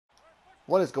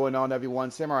What is going on,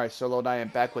 everyone? Samurai Solo and I am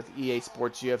back with EA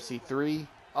Sports UFC 3.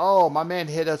 Oh, my man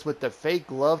hit us with the fake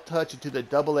glove touch into the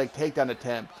double leg takedown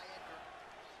attempt.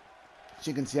 As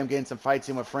you can see, I'm getting some fights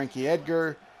in with Frankie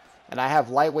Edgar. And I have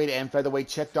lightweight and featherweight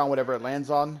checked on whatever it lands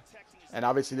on. And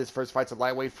obviously this first fight's a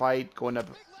lightweight fight going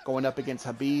up against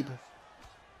Habib.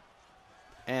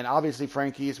 And obviously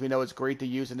Frankie, as we know, is great to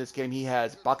use in this game. He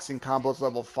has boxing combos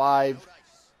level 5.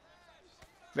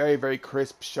 Very, very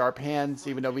crisp, sharp hands.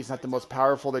 Even though he's not the most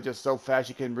powerful, they're just so fast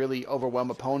you can really overwhelm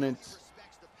opponents.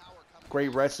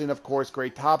 Great wrestling, of course.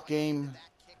 Great top game.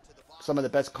 Some of the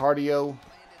best cardio.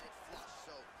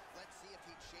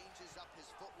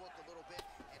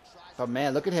 But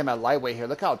man, look at him at lightweight here.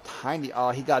 Look how tiny.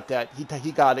 Oh, he got that.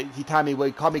 He got it. He timed me.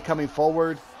 He caught me coming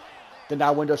forward. The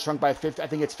now window shrunk by 50. I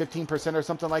think it's 15% or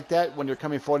something like that. When you're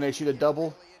coming forward and they shoot a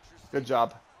double. Good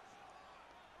job.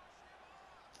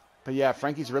 But yeah,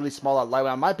 Frankie's really small at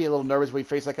lightweight. I might be a little nervous when we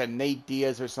face like a Nate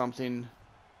Diaz or something.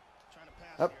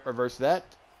 Oh, reverse that.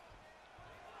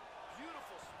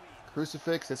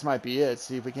 Crucifix. This might be it.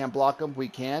 See if we can't block him. We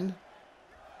can.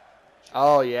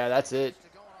 Oh yeah, that's it.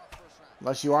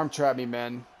 Unless you arm trap me,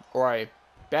 man. Or I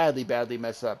badly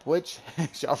mess up. Which,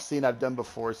 y'all seen I've done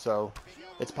before, so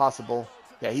it's possible.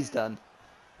 Yeah, he's done.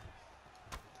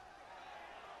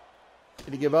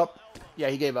 Did he give up? Yeah,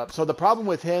 he gave up. So the problem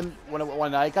with him,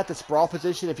 when I got the sprawl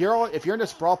position, if you're in a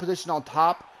sprawl position on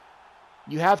top,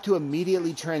 you have to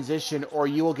immediately transition or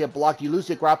you will get blocked. You lose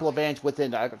your grapple advantage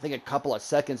within, I think, a couple of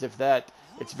seconds, if that.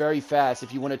 It's very fast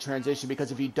if you want to transition,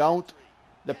 because if you don't,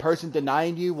 the person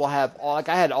denying you will have, like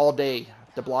I had all day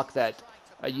to block that.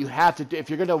 You have to, if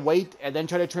you're going to wait and then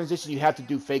try to transition, you have to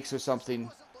do fakes or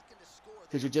something,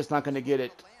 because you're just not going to get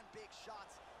it.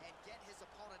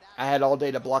 I had all day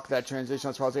to block that transition.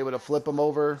 That's why I was able to flip him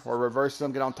over or reverse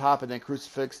him, get on top, and then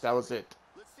crucifix. That was it.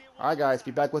 All right, guys, be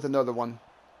back with another one.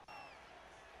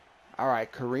 All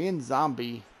right, Korean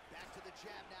Zombie.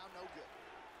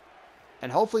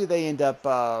 And hopefully they end up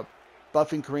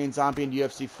buffing Korean Zombie in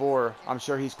UFC 4. I'm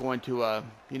sure he's going to,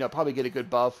 probably get a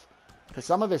good buff, because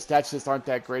some of his stats just aren't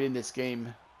that great in this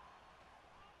game.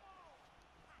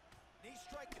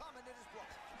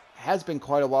 Has been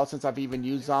quite a while since I've even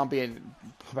used Zombie, and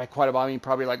by quite a while I mean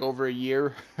probably like over a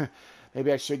year.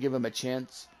 Maybe I should give him a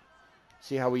chance,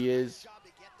 see how he is.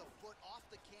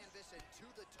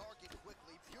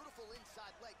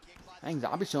 Dang,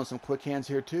 Zombie's showing some quick hands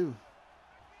here too.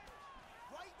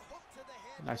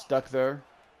 Nice duck there.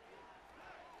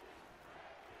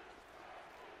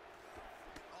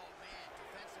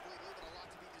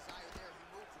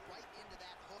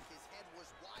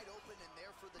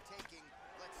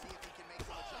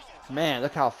 Man,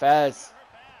 look how fast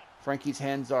Frankie's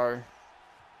hands are.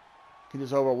 Can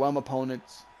just overwhelm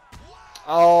opponents.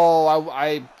 Oh,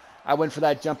 I went for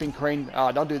that jumping crane.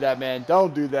 Oh, don't do that, man.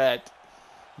 Don't do that.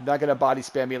 You're not going to body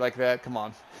spam me like that. Come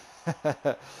on.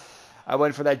 I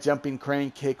went for that jumping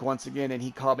crane kick once again, and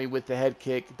he caught me with the head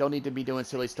kick. Don't need to be doing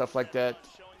silly stuff like that.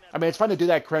 I mean, it's fun to do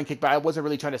that crane kick, but I wasn't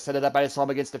really trying to set it up. I just saw him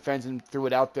against the fence and threw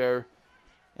it out there,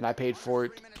 and I paid for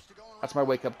it. That's my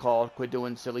wake-up call. Quit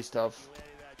doing silly stuff.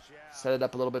 Set it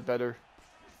up a little bit better.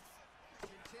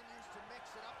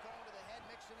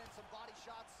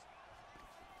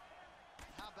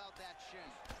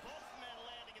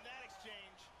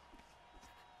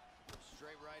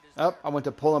 Oh, I went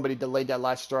to pull him, but he delayed that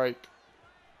last strike.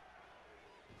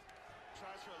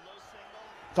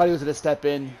 Thought he was going to step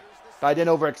in, but I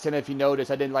didn't overextend it. If you notice,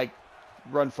 I didn't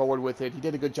run forward with it. He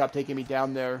did a good job taking me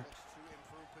down there.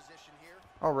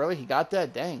 Oh, really? He got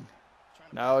that? Dang.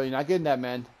 No, you're not getting that,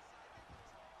 man.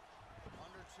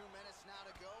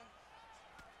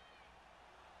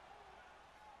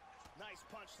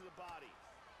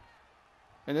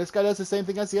 And this guy does the same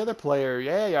thing as the other player.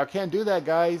 Yeah, I can't do that,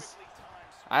 guys.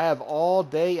 I have all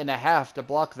day and a half to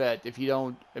block that if you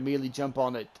don't immediately jump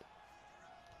on it.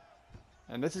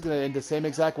 And this is going to end the same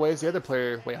exact way as the other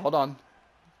player. Wait, hold on.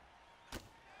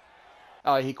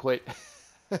 Oh, he quit.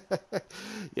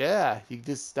 Yeah,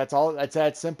 that's all. That's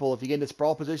that simple. If you get in a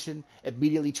sprawl position,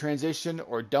 immediately transition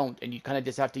or don't. And you kind of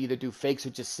just have to either do fakes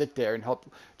or just sit there and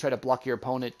try to block your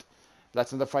opponent.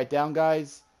 That's another fight down,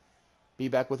 guys. Be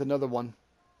back with another one.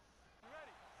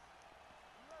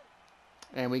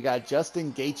 And we got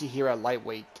Justin Gaethje here at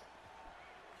lightweight.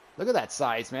 Look at that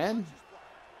size, man.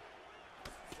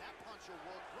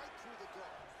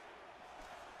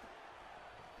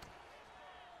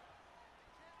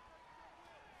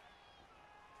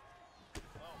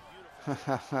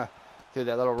 Dude,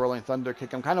 that little rolling thunder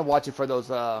kick. I'm kind of watching for those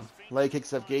leg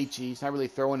kicks of Gaethje. He's not really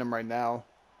throwing them right now.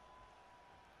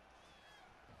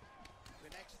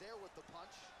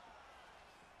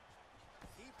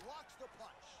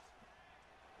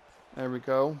 There we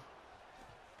go.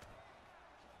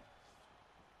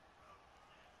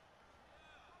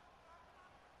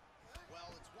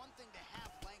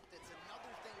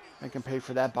 I can pay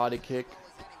for that body kick.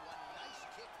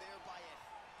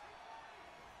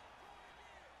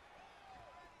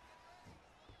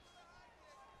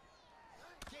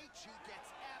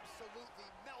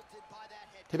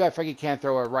 Too bad Frankie can't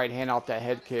throw a right hand off that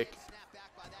head kick.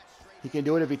 He can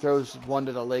do it if he throws one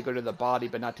to the leg or to the body,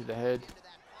 but not to the head.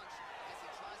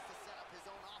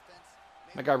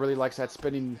 That guy really likes that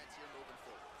spinning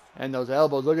and those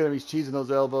elbows. Look at him, he's cheesing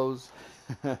those elbows.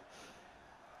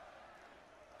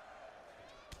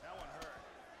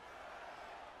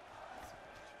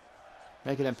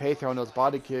 Making him pay throwing those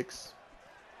body kicks.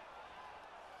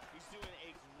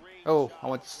 Oh, I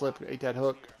went to slip, ate that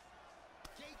hook.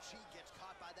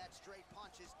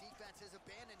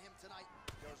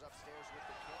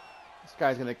 This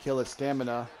guy's gonna kill his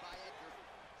stamina.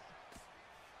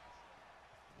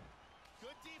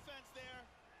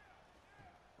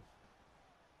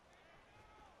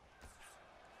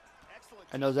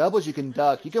 And those elbows you can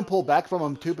duck. You can pull back from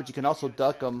them too, but you can also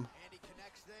duck them.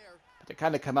 But they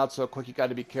kind of come out so quick, you got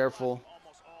to be careful.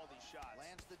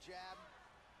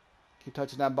 Keep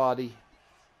touching that body.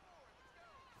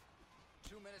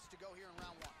 2 minutes to go here in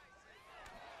round 1.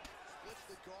 Splits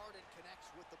the guard and connects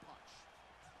with the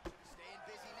punch. Staying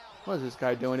busy now. What is this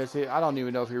guy doing? I don't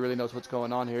even know if he really knows what's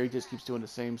going on here. He just keeps doing the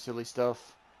same silly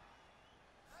stuff.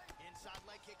 Inside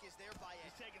leg kick is there by Ed.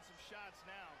 He's taking some shots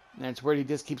now. And it's weird, he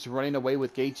just keeps running away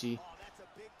with Gaethje.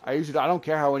 I don't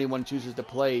care how anyone chooses to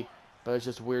play, but it's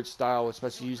just weird style,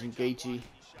 especially using Gaethje.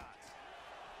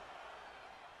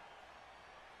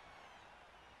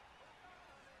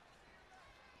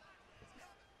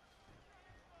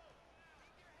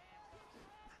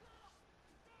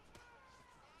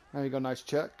 There you go, nice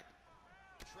check.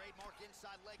 Trademark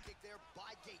inside leg kick there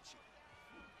by Gaethje.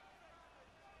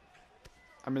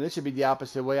 I mean, this should be the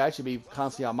opposite way. I should be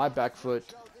constantly on my back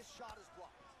foot.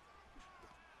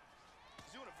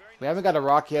 We haven't got a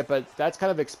rock yet, but that's kind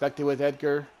of expected with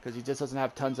Edgar because he just doesn't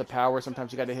have tons of power.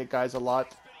 Sometimes you got to hit guys a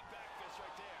lot,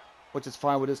 which is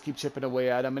fine. We'll just keep chipping away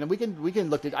at him, and we can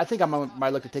look at. I think I might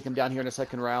look to take him down here in the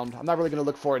second round. I'm not really going to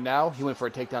look for it now. He went for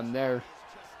a takedown there.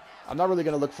 I'm not really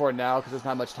going to look for it now because there's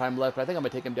not much time left, but I think I'm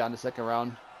going to take him down in the second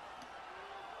round.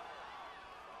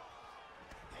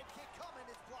 Head kick coming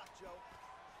is blocked, Joe.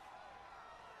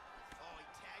 Oh, he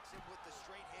tags him with the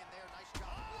straight hand there. Nice job.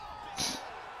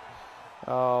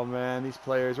 Oh man, these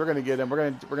players. We're going to get him. We're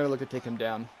going to look to take him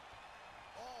down.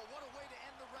 Oh, what a way to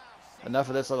end the round. Enough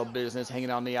of this little business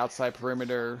hanging on the outside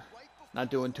perimeter, not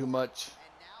doing too much. And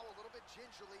now a little bit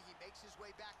gingerly, he makes his way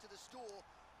back to the stool,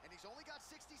 and he's only got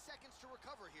 60 seconds to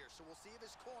recover here. So we'll see if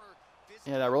his corner.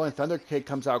 Yeah, that rolling thunder kick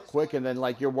comes out quick, and then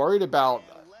like you're worried about.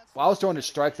 Well, I was throwing a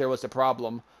strike there was the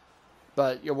problem,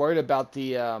 but you're worried about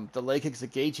the leg kicks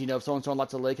at Gaethje. You know, if someone's throwing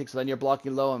lots of leg kicks, then you're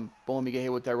blocking low, and boom, you get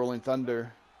hit with that rolling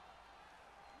thunder.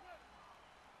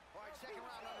 All right, second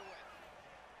round underway.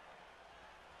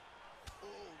 Oh,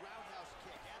 roundhouse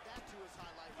kick. Add that to his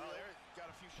highlight reel. Oh, there, got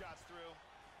a few shots through.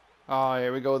 Oh,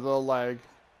 here we go with the little leg.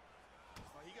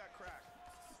 Oh, he got cracked.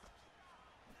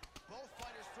 Both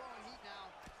fighters throwing heat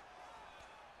now.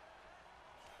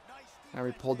 Nice. Now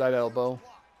we pulled that elbow.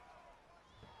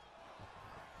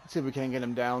 Let's see if we can get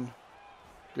him down.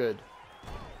 Good.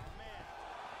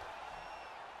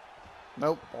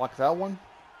 Nope, block that one.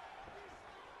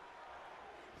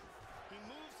 He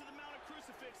moves to the mount of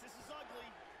crucifix. This is ugly.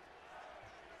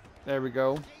 There we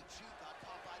go.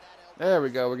 There we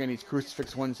go. We're getting these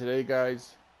crucifix ones today,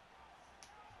 guys.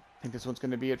 I think this one's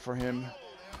going to be it for him.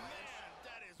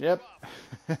 Yep.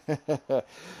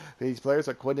 These players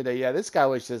are quitting today. Yeah, this guy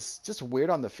was just weird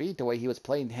on the feet, the way he was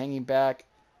playing, hanging back,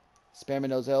 spamming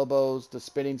those elbows, the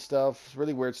spinning stuff. It's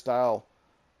really weird style.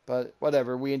 But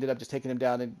whatever. We ended up just taking him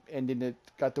down and ending it.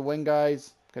 Got the win,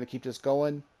 guys. Going to keep this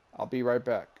going. I'll be right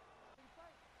back.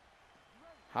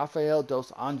 Rafael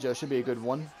Dos Anjos should be a good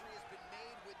one.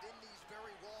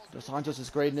 Dos Anjos is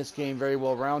great in this game. Very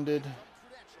well rounded.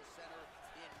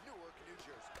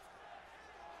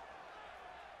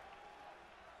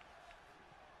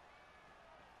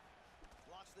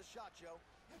 The shot, Joe.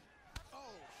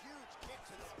 Oh, huge kick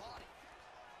to the body.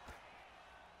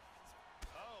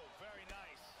 Oh, very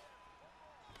nice.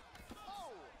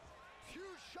 Oh,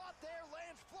 huge shot there,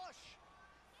 lands flush.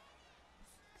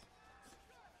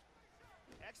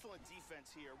 Excellent defense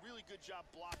here. Really good job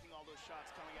blocking all those shots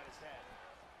coming at his head.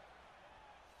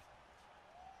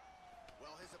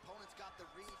 Well, his opponent opponent's got the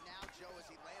read now, Joe, as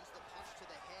he lands the punch to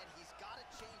the head. He's got to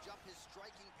change up his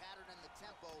striking pattern and the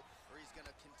tempo, or he's going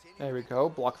to continue. There we go.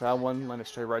 Block that one. Land it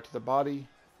straight right to the body.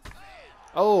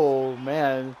 Oh,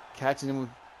 man. Catching him.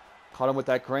 Caught him with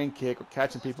that crane kick. Or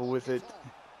catching people with it.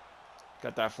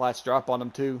 Got that flash drop on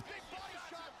him, too.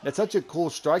 It's such a cool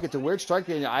strike. It's a weird strike.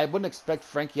 And I wouldn't expect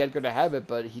Frankie Edgar to have it,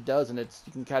 but he does. And it's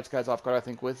you can catch guys off guard, I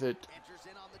think, with it.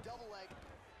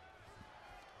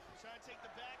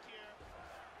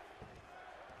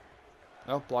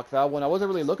 Oh, block that one. I wasn't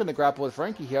really looking to grapple with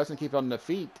Frankie here. I was going to keep it on the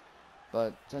feet.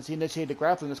 But since he initiated the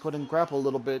grappling, let's go ahead and grapple a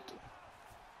little bit.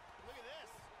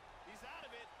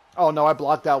 Oh, no, I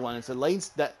blocked that one. It's a lane...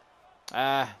 That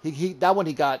one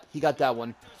he got that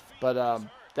one. But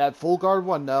that full guard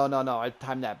one, no. I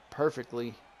timed that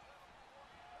perfectly.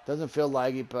 Doesn't feel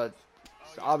laggy, but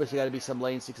it's obviously got to be some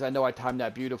latency because I know I timed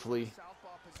that beautifully.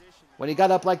 When he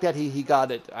got up like that, he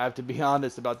got it. I have to be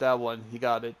honest about that one. He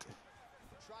got it.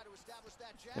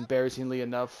 Embarrassingly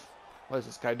enough. What is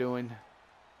this guy doing?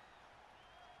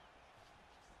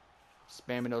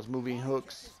 Spamming those moving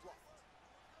hooks.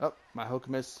 Oh, my hook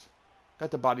missed.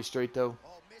 Got the body straight though.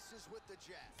 Oh, misses with the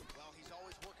jab. Well, he's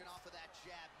always working off of that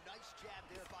jab. Nice jab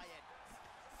there by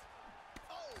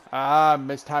Edgar. Ah,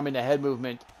 mistiming the head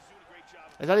movement.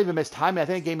 It's not even mistiming. I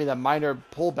think it gave me the minor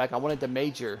pullback. I wanted the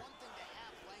major.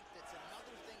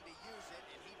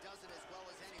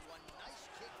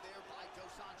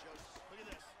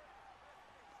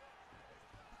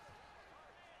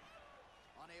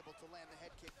 Unable to land the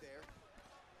head kick there.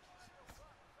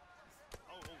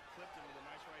 Oh, clipped him with a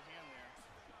nice right hand there.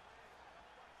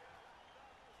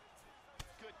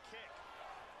 Good kick.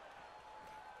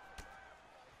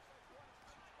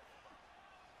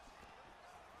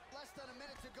 Less than a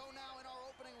minute to go now in our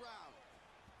opening round.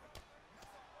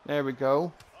 There we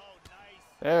go. Oh, nice.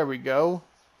 There we go.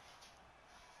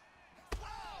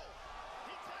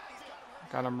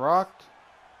 Got him rocked.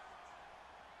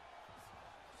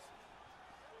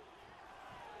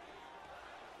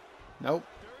 Nope.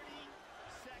 30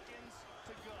 seconds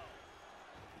to go.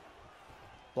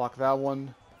 Block that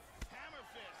one. Hammer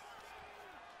fist.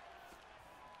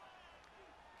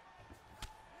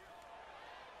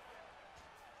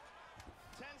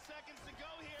 Seconds to go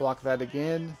here. Block that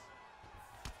again.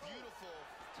 Beautiful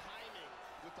timing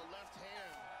with the left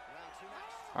hand. Round 2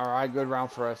 next. Alright, good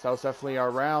round for us. That was definitely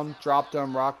our round. Dropped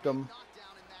him, rocked him.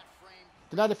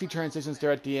 Did not a few transitions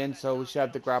there at the end, so we should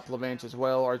have the grapple advantage as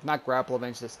well. Or not grapple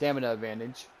advantage, the stamina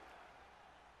advantage.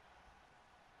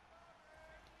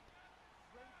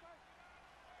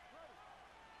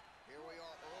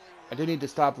 I do need to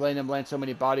stop letting him land so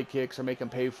many body kicks or make him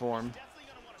pay for them.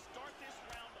 Definitely going to want to start this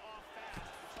round off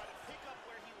fast to try to pick up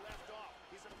where he left off.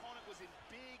 His opponent was in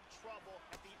big trouble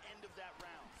at the end of that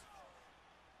round.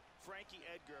 Frankie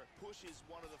Edgar pushes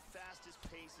one of the fastest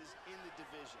paces in the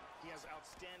division. He has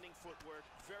outstanding footwork,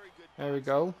 very good There we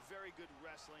boxing, go. very good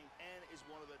wrestling, and is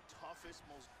one of the toughest,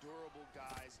 most durable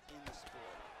guys in the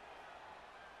sport.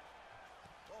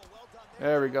 Oh, well done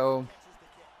There we go. Catches the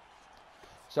kick.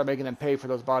 Start making them pay for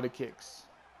those body kicks.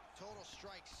 Total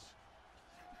strikes.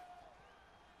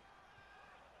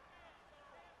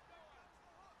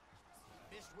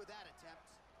 Missed with that attempt.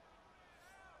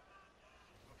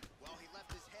 Well, he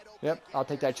left his head open. Yep, I'll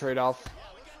take that trade off.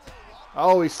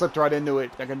 Oh, he slipped right into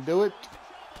it. I can do it.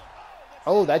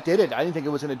 Oh, that did it. I didn't think it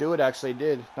was going to do it. Actually, it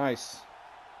did. Nice.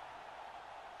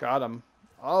 Got him.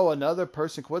 Oh, another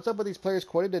person. What's up with these players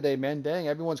quitting today, man? Dang,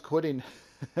 everyone's quitting.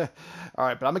 All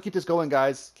right, but I'm going to keep this going,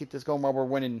 guys. Keep this going while we're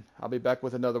winning. I'll be back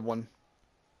with another one.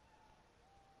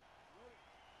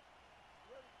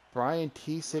 Brian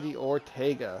T. City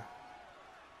Ortega.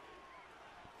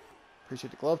 Appreciate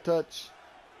the glove touch.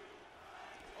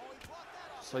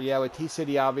 So, yeah, with T.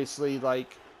 City, obviously,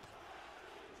 like,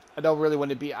 I don't really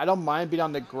want to be... I don't mind being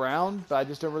on the ground, but I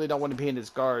just don't want to be in his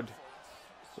guard.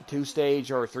 The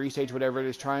 2-stage or 3-stage, whatever it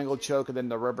is, triangle choke, and then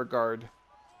the rubber guard.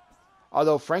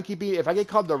 Although if I get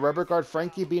called the rubber guard,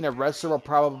 Frankie being a wrestler will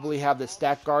probably have the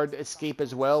stack guard escape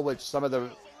as well, which some of the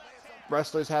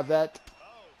wrestlers have that.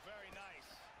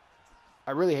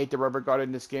 I really hate the rubber guard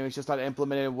in this game. It's just not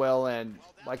implemented well, and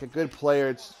like a good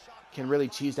player can really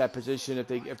cheese that position if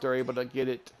they're able to get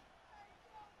it.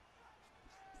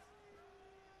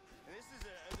 This is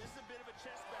a bit of a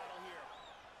chess battle here.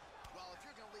 Well, if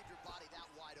you're going to leave your body that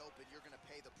wide open, you're going to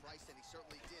pay the price, and he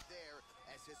certainly did there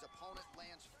as his opponent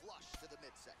lands flush to the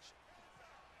midsection.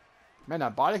 Man,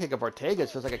 that body kick of Ortega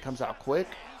feels like it comes out quick.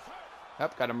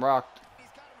 Yep, got him rocked.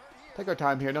 Take our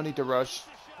time here. No need to rush. Both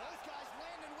guys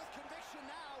landing with conviction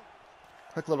now.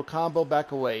 Quick little combo,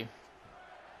 back away.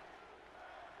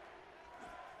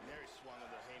 There he swung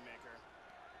with a haymaker.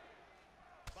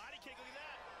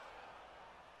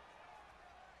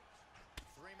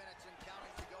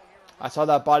 I saw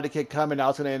that body kick coming. I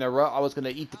was going to interrupt. I was going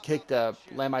to eat the kick to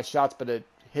land my shots, but it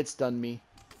hit stunned me.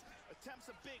 Attempts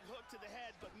a big hook to the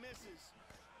head, but misses.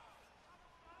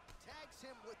 Tags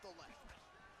him with the left.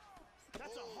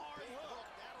 That's a hard hook.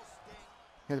 That'll sting.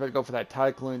 He's about to go for that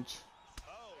tie clinch.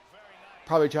 Oh, very nice.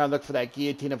 Probably trying to look for that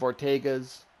guillotine of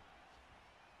Ortega's.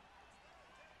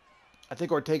 I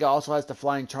think Ortega also has the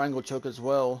flying triangle choke as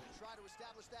well. Try to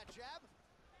establish that jab.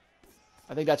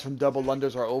 I think that's from double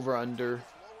unders or over under. His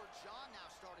lower jaw now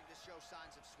starting to show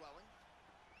signs of swelling.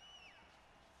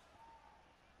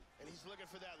 And he's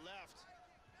looking for that left.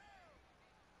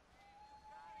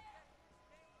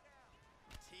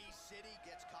 T-City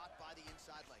gets caught by the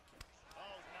inside leg kick.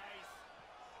 Oh, nice.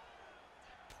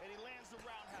 And he lands the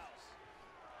roundhouse.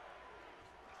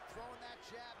 Throwing that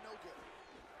jab, no good.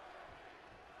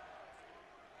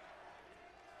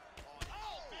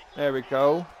 Oh, big There we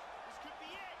go. This could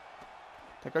be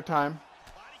it. Take our time.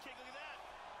 Body kick, look at that.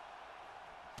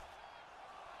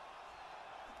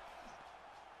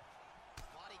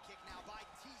 Body kick now by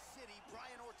T-City,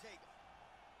 Brian Ortega.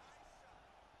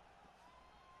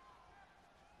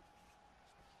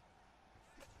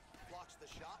 Blocks the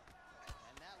shot,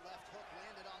 and that left hook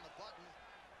landed on the button.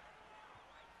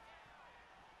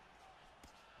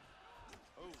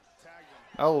 Oh, tagged him.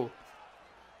 Oh,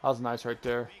 that was nice right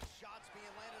there. Big shots being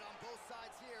landed on both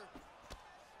sides here.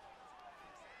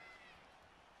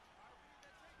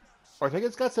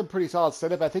 Ortega's got some pretty solid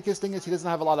setup. I think his thing is he doesn't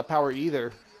have a lot of power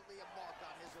either. Immediately a mark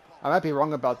on his opponent. I might be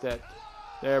wrong about that.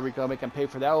 There we go. Make him pay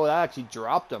for that. Oh, that actually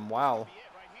dropped him. Wow. Be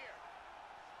it right here.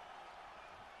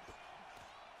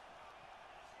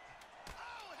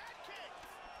 Oh, head kick.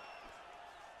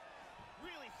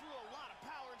 Really threw a lot of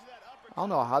power into that uppercut. I don't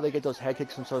know how they get those head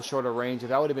kicks from so short a range. If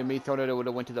that would have been me throwing it, it would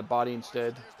have went to the body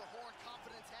instead. There's the horn.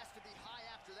 Confidence has to be high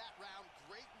after that round.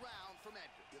 Great round from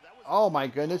Edgar. Yeah, that was Oh my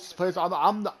goodness, players!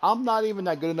 I'm not even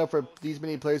that good enough for these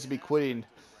many players to be quitting.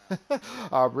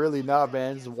 Really not,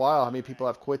 man. It's wild how many people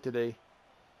have quit today.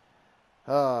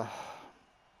 All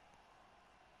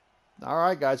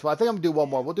right, guys. Well, I think I'm gonna do one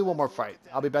more. We'll do one more fight.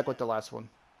 I'll be back with the last one.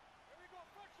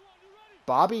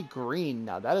 Bobby Green.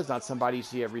 Now that is not somebody you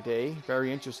see every day.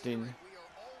 Very interesting. We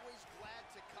are always glad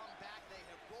to come back. They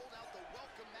have rolled out the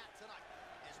welcome mat tonight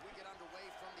as we get underway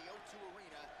from the O2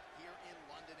 Arena here in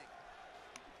London,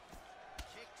 England.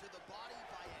 Kick to the body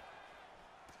by Eddie.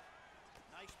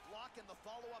 Nice block and the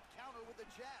follow-up counter with a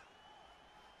jab.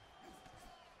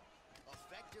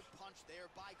 Effective punch there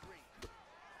by Green.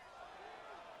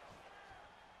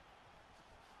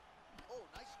 Oh,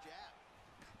 nice jab.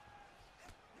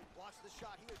 Blocks the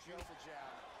shot here, Joe. beautiful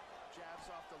jab. Jabs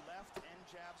off the left and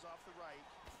jabs off the right.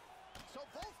 So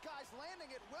both guys landing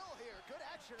at will here. Good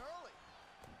action early.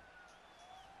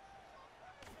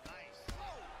 Nice.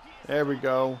 There we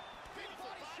go.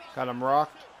 Got him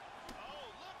rocked. Oh,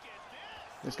 look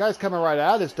at This guy's coming right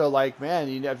at us though. Like, man,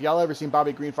 you know, if y'all ever seen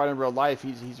Bobby Green fight in real life,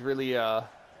 he's really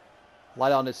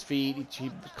light on his feet.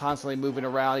 He's constantly moving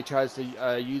around. He tries to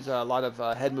use a lot of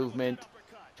head movement.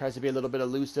 Tries to be a little bit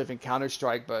elusive and counter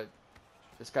strike, but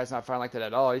this guy's not fighting like that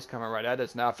at all. He's coming right at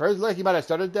us now. First, look, he might have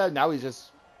started that. Now he's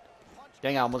just,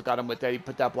 dang, I almost got him with that. He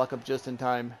put that block up just in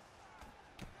time.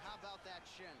 How about that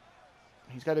shin?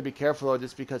 He's got to be careful though,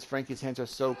 just because Frankie's hands are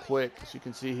so quick, as you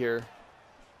can see here.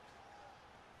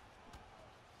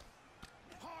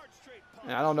 Hard straight punch.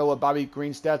 And I don't know what Bobby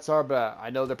Green's stats are, but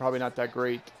I know they're probably not that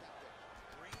great.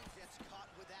 Green gets caught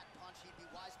with that punch. He'd be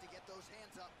wise to get those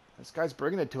hands up. This guy's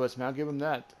bringing it to us, man. I'll give him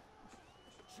that.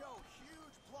 Joe,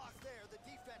 huge block there. The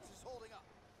defense is holding up.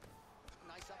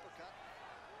 Nice uppercut.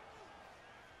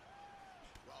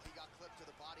 Well, he got clipped to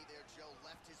the body there, Joe.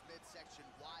 Left his midsection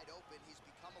wide open. He's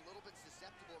become a little bit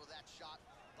susceptible to that shot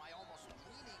by almost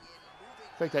leaning in, moving.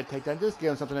 Fake that takedown. Just give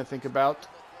him something to think about.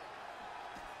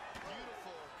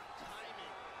 Beautiful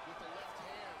timing with the left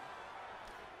hand.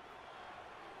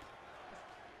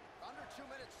 Under 2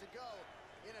 minutes to go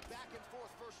in a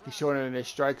back-and-forth first round. He's shortening his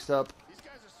strikes up. These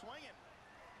guys are swinging.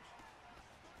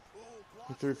 Ooh,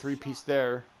 He blocks threw a the three-piece shot.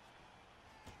 there.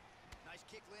 Nice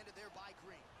kick landed there by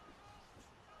Green.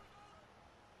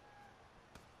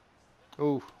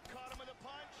 Ooh. Caught him with a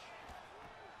punch.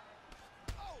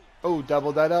 Oh,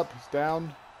 doubled that up. He's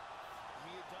down.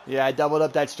 Yeah, I doubled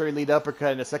up that straight lead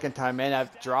uppercut, and the second time, man,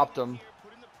 I've dropped him. Here,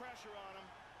 putting the pressure on him.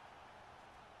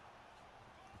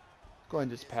 Go ahead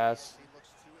and just pass. He looks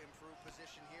to improve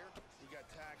position here. He got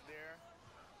tagged there.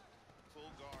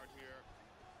 Full guard here.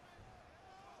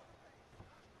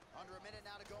 Under a minute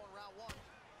now to go in round one.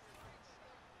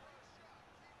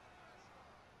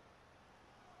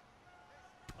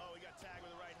 Oh, he got tagged with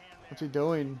the right hand there. What's he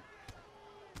doing?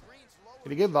 Green's lower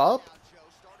Did he give up? now, Joe,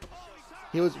 starting to show some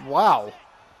He was, wow.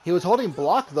 He was holding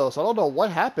block, though, so I don't know what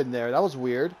happened there. That was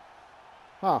weird.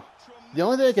 Huh. The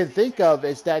only thing I can think of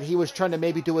is that he was trying to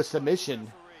maybe do a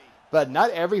submission. But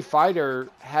not every fighter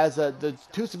has the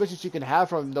two submissions you can have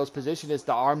from those positions is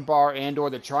the armbar and or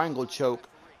the triangle choke.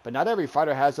 But not every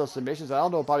fighter has those submissions. I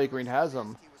don't know if Bobby Green has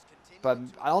them. But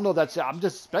I don't know if that's... I'm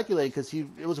just speculating because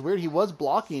it was weird. He was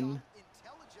blocking.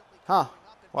 Huh.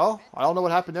 Well, I don't know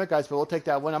what happened there, guys, but we'll take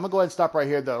that win. I'm going to go ahead and stop right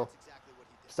here, though.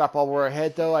 Stop while we're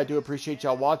ahead, though. I do appreciate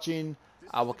y'all watching.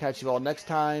 I will catch you all next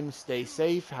time. Stay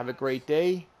safe. Have a great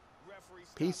day.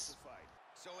 Peace.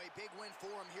 So a big win for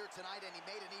him here tonight, and he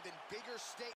made an even bigger statement.